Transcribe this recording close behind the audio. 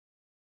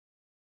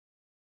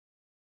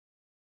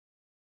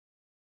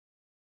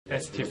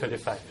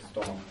ST35.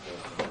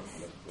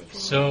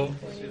 So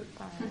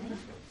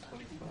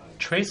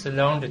trace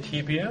along the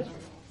tibia,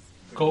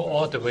 go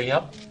all the way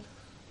up.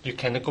 You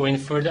cannot go any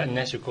further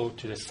unless you go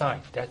to the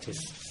side. That is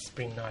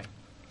spring 9.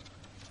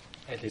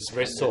 And it's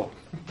very sore.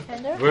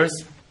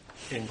 Worse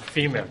in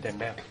female than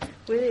male.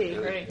 Really?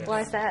 Right.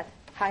 Why is that?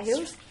 High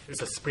heels?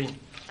 It's a spring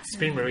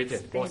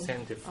meridian, more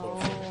sensitive for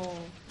female.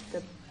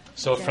 The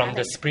So from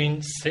the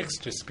spring 6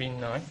 to spring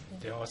 9,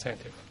 they're all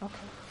sensitive. Okay.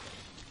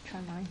 Try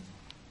mine.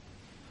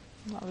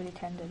 Not really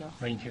tender though.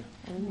 Right here.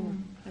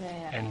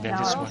 Yeah. And then Now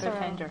this it's one. also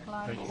tender.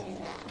 Right here.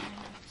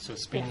 So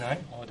spring 9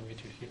 all the way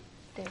to here.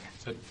 There.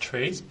 So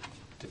trace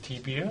the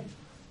tibia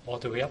all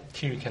the way up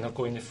till you cannot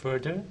go any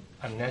further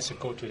unless you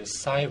go to the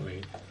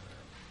sideway.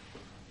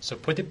 So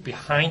put it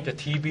behind the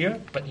tibia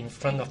but in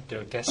front of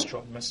the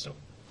gastro muscle.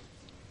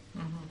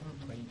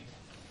 Right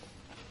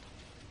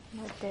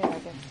here. Right there, I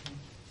guess.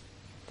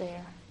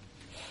 There.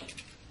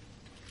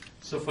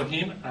 So for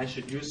him, I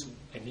should use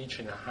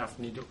 1.5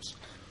 needles.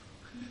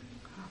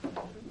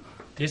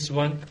 This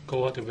one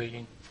go all the way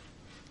in.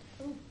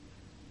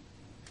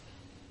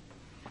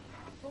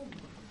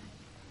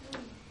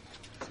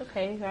 It's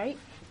okay, right?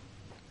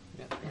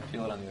 Yeah, I can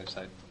feel it on the other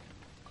side.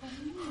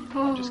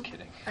 I'm just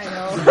kidding. I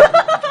know.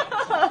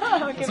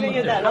 I'm giving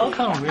you that look.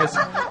 Come, yes.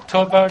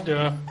 Talk about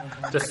the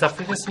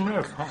saphenous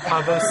nerve. How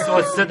about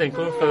so sudden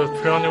go for the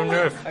peroneal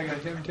nerve? I got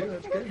him too,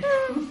 that's good.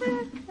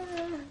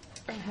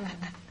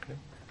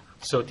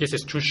 So this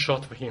is too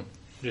short for him.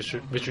 We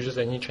should use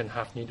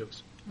 1.5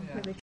 needles.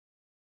 Maybe